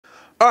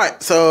All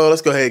right, so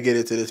let's go ahead and get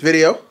into this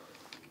video.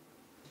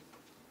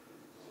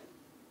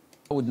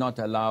 I would not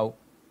allow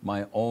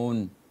my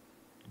own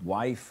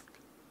wife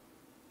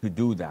to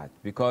do that,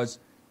 because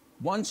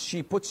once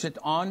she puts it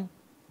on,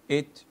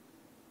 it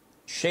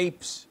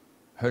shapes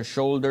her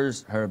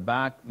shoulders, her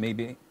back,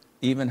 maybe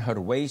even her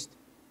waist,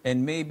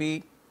 and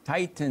maybe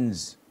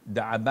tightens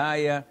the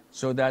abaya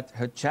so that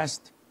her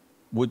chest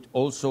would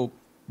also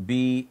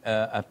be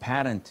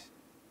apparent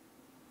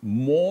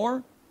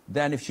more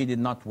than if she did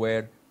not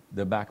wear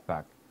the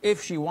backpack.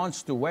 If she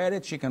wants to wear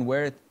it, she can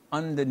wear it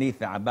underneath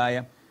the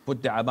abaya,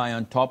 put the abaya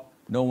on top.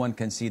 No one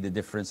can see the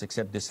difference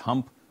except this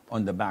hump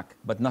on the back,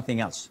 but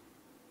nothing else.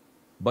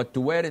 But to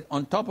wear it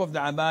on top of the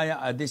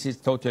abaya, this is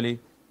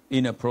totally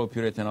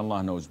inappropriate, and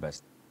Allah knows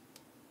best.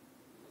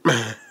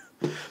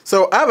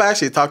 So I've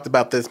actually talked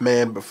about this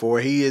man before.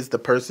 He is the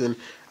person,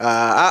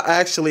 I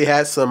actually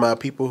had some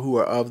people who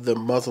are of the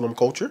Muslim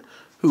culture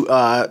who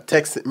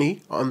texted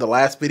me on the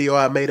last video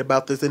I made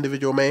about this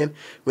individual man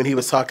when he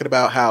was talking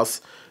about how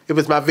it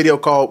was my video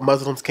called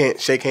Muslims Can't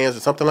Shake Hands or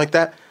something like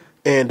that.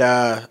 And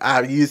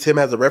I used him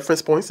as a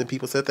reference point, and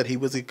people said that he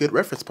was a good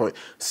reference point.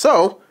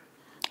 So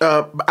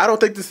I don't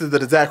think this is the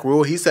exact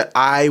rule. He said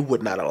I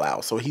would not allow.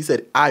 So he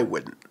said I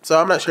wouldn't.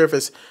 So I'm not sure if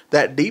it's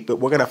that deep,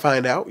 but we're going to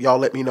find out. Y'all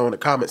let me know in the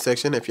comment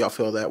section if y'all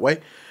feel that way.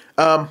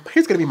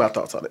 Here's going to be my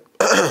thoughts on it.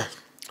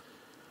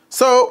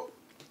 So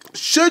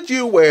should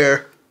you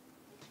wear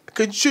a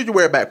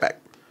backpack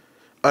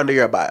under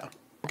your abaya?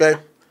 Okay.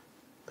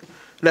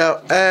 Now,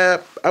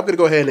 I'm going to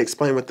go ahead and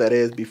explain what that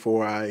is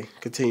before I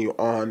continue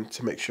on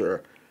to make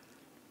sure,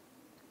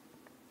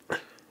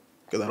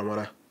 because I don't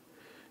want to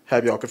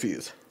have y'all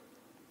confused.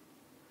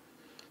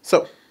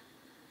 So,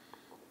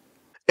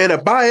 an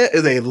abaya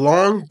is a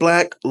long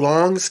black,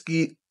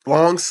 long-sleeved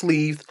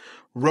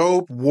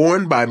robe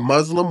worn by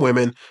Muslim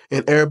women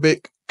in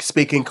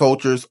Arabic-speaking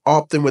cultures,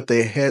 often with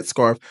a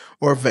headscarf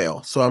or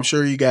veil. So I'm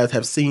sure you guys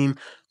have seen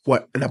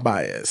what an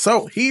abaya is.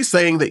 So he's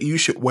saying that you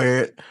should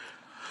wear it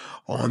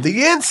on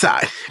the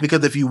inside,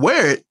 because if you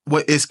wear it,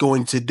 what it's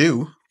going to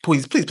do,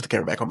 please put the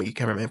camera back on me,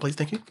 cameraman, please,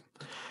 thank you.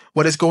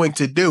 What it's going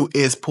to do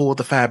is pull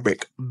the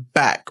fabric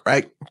back,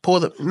 right?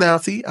 Now,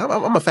 see,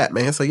 I'm a fat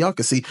man, so y'all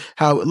can see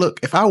how it look.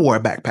 If I wore a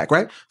backpack,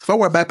 right? If I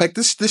wore a backpack,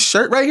 this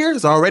shirt right here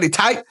is already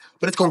tight,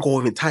 but it's going to go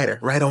even tighter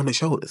right on the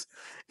shoulders.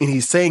 And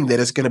he's saying that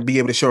it's going to be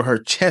able to show her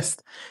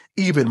chest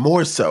even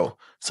more so.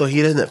 So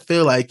he doesn't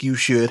feel like you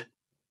should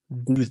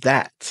do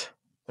that,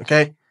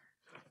 okay?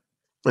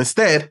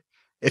 Instead,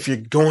 if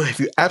you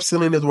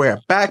absolutely need to wear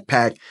a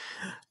backpack,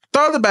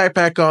 throw the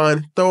backpack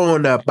on, throw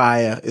on the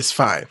abaya, it's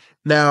fine.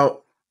 Now,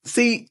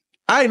 see,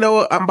 I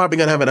know I'm probably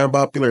going to have an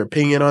unpopular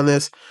opinion on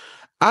this.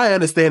 I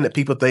understand that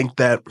people think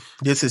that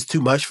this is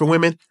too much for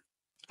women.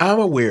 I'm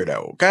a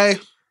weirdo, okay?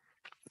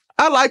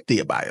 I like the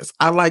abayas.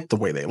 I like the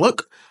way they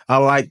look. I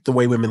like the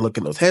way women look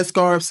in those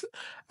headscarves.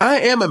 I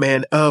am a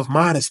man of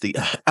modesty.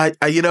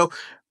 You know,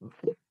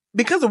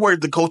 because of where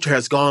the culture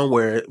has gone,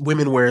 where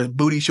women wear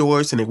booty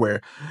shorts and they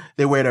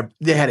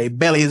had their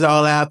bellies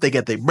all out, they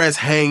get their breasts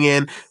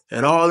hanging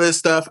and all this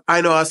stuff.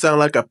 I know I sound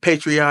like a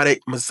patriotic,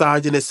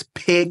 misogynist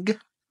pig.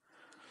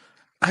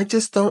 I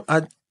just don't.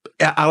 I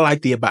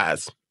like the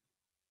abayas.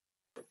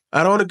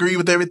 I don't agree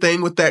with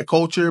everything with that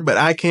culture, but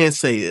I can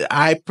say that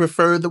I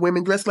prefer the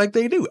women dressed like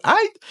they do.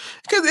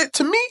 Because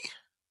to me,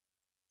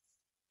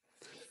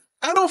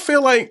 I don't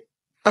feel like.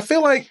 I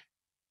feel like.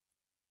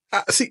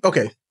 See,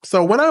 okay.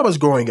 So when I was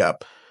growing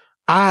up,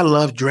 I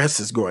loved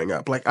dresses growing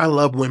up. Like, I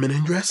loved women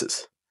in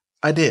dresses.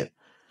 I did.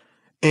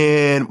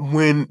 And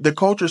when the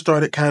culture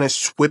started kind of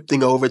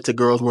swifting over to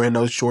girls wearing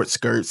those short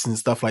skirts and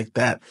stuff like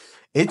that,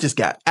 it just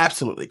got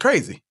absolutely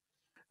crazy.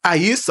 I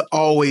used to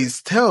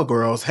always tell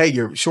girls, hey,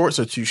 your shorts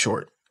are too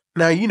short.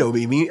 Now, you know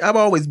me. I've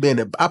always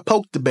been I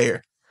poke the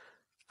bear.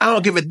 I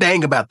don't give a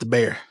dang about the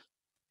bear.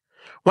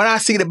 When I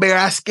see the bear,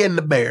 I skin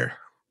the bear.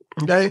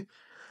 Okay?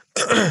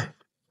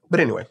 But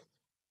anyway.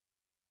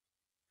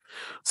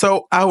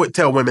 So I would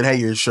tell women, hey,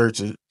 your shorts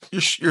are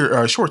too short.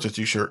 Your shorts are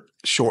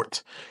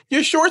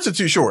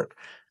too short.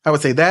 I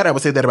would say that. I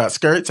would say that about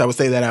skirts. I would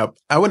say that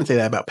I wouldn't say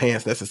that about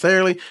pants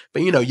necessarily,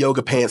 but you know,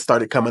 yoga pants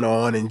started coming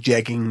on and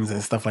jeggings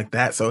and stuff like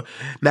that. So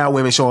now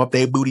women show up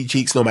their booty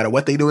cheeks no matter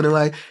what they do in their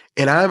life.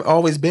 And I've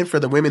always been for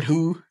the women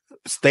who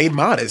stayed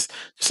modest.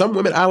 Some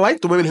women, I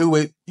like the women who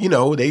would, you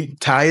know, they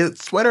tie a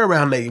sweater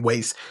around their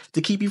waist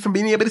to keep you from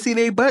being able to see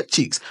their butt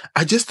cheeks.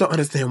 I just don't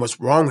understand what's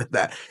wrong with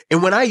that.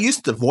 And when I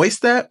used to voice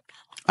that,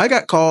 I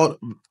got called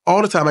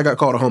all the time. I got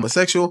called a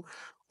homosexual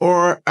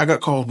or I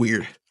got called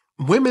weird.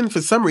 Women, for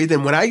some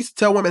reason, when I used to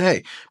tell women,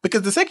 hey,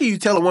 because the second you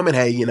tell a woman,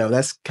 hey, you know,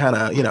 that's kind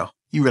of, you know,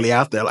 you really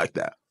out there like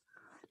that.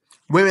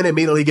 Women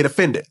immediately get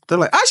offended. They're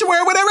like, I should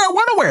wear whatever I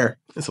want to wear.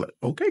 It's like,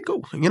 okay,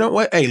 cool. You know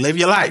what? Hey, live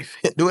your life.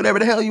 Do whatever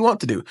the hell you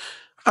want to do.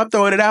 I'm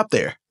throwing it out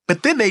there.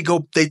 But then they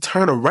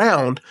turn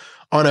around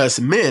on us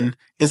men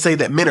and say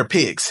that men are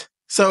pigs.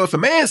 So if a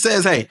man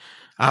says, hey,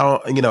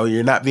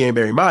 you're not being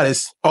very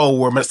modest. Oh,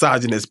 we're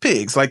misogynist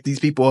pigs, like these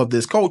people of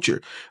this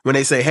culture. When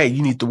they say, hey,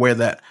 you need to wear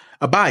that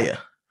abaya.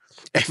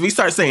 If we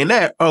start saying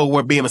that, oh,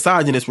 we're being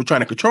misogynist, we're trying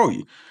to control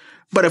you.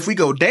 But if we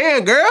go,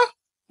 damn, girl,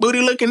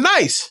 booty looking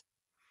nice,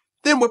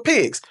 then we're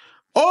pigs.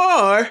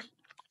 Or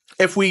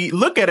if we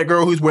look at a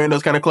girl who's wearing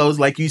those kind of clothes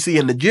like you see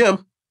in the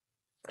gym,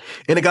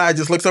 and the guy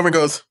just looks over and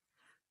goes,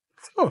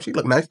 oh, she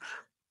look nice.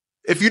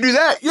 If you do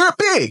that, you're a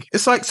pig.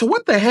 It's like, so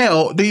what the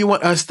hell do you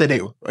want us to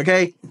do?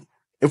 Okay.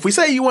 If we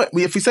say,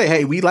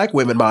 hey, we like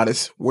women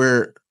modest,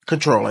 we're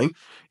controlling.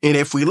 And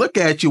if we look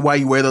at you while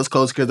you wear those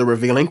clothes because they're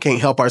revealing,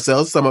 can't help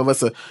ourselves. Some of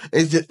us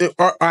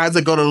our eyes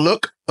are going to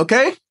look,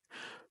 okay?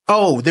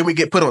 Oh, then we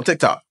get put on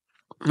TikTok,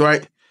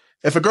 right?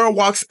 If a girl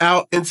walks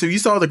out you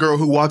saw the girl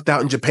who walked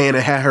out in Japan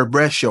and had her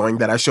breast showing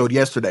that I showed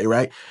yesterday,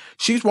 right?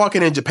 She's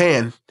walking in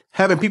Japan,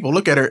 having people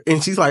look at her,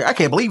 and she's like, I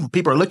can't believe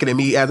people are looking at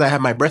me as I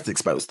have my breasts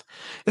exposed.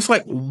 It's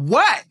like,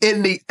 what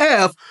in the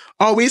F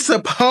are we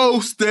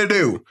supposed to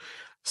do?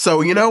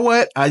 So you know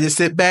what? I just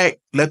sit back,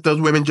 let those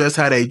women dress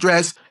how they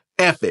dress.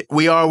 F it.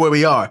 We are where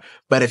we are.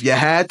 But if you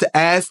had to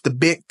ask the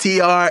big TRE,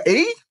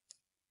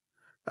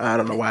 I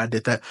don't know why I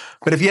did that.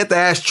 But if you had to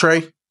ask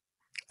Trey,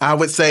 I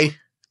would say,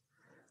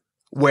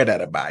 wear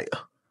that abaya.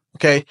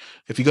 Okay?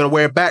 If you're going to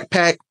wear a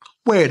backpack,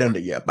 wear it under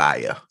your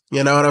abaya.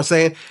 You know what I'm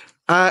saying?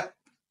 The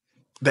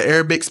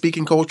Arabic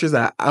speaking cultures,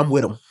 I'm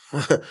with them.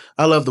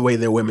 I love the way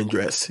their women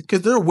dress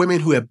because there are women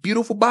who have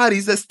beautiful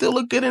bodies that still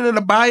look good in an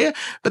abaya,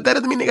 but that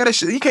doesn't mean they got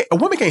to. A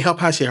woman can't help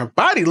how her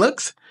body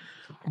looks,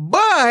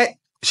 but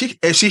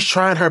she's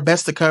trying her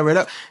best to cover it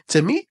up.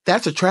 To me,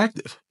 that's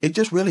attractive. It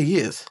just really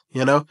is.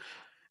 You know,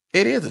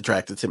 it is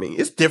attractive to me.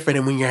 It's different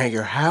than when you're at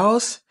your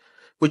house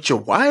with your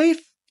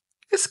wife.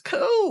 It's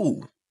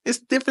cool. It's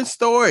a different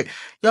story.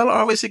 Y'all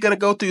are obviously gonna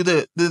go through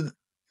the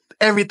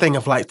everything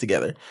of life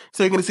together,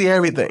 so you're gonna see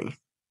everything.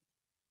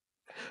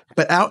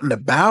 But out and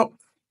about,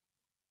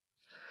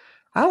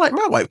 I like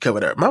my wife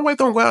covered up. My wife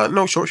don't go out in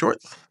no short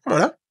shorts. Come on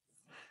now.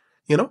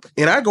 You know?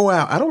 And I go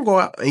out. I don't go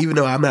out even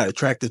though I'm not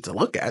attracted to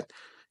look at.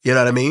 You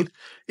know what I mean?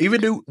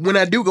 When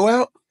I do go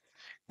out,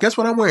 guess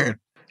what I'm wearing?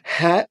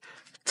 Hat,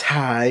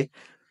 tie,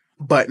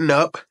 button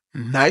up,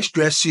 nice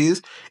dress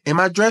shoes, and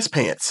my dress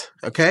pants.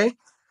 Okay?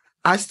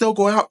 I still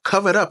go out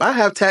covered up. I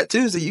have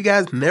tattoos that you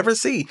guys never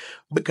see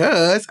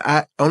because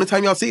only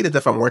time y'all see it is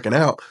if I'm working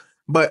out.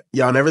 But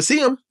y'all never see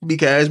them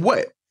because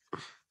what?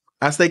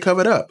 I stay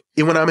covered up.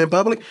 And when I'm in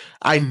public,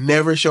 I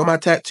never show my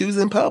tattoos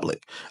in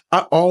public.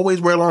 I always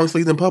wear long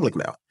sleeves in public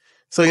now.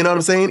 So you know what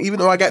I'm saying? Even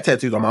though I got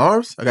tattoos on my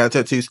arms, I got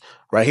tattoos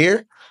right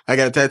here. I'm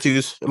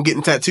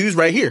getting tattoos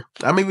right here.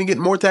 I'm even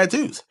getting more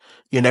tattoos.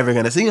 You're never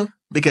going to see them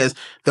because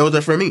those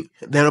are for me.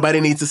 Then nobody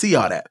needs to see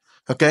all that.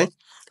 Okay?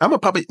 I'm a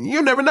puppet.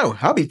 You never know.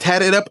 I'll be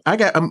tatted up.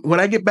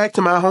 When I get back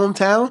to my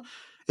hometown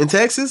in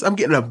Texas, I'm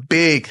getting a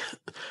big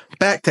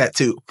back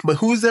tattoo. But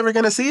who's ever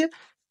going to see it?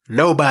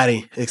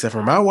 Nobody except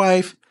for my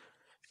wife.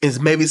 Is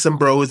maybe some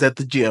bros at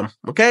the gym.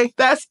 Okay?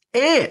 That's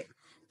it.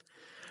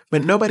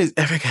 But nobody's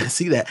ever going to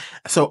see that.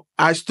 So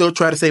I still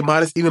try to stay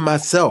modest, even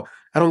myself.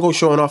 I don't go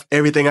showing off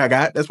everything I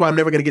got. That's why I'm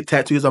never going to get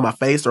tattoos on my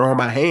face or on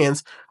my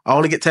hands. I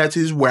only get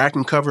tattoos where I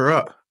can cover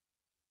up.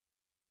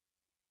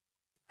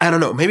 I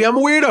don't know. Maybe I'm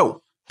a weirdo.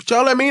 But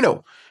y'all let me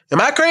know.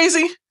 Am I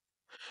crazy?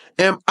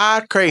 Am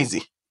I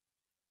crazy?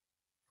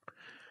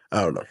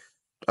 I don't know.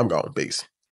 I'm gone. Peace.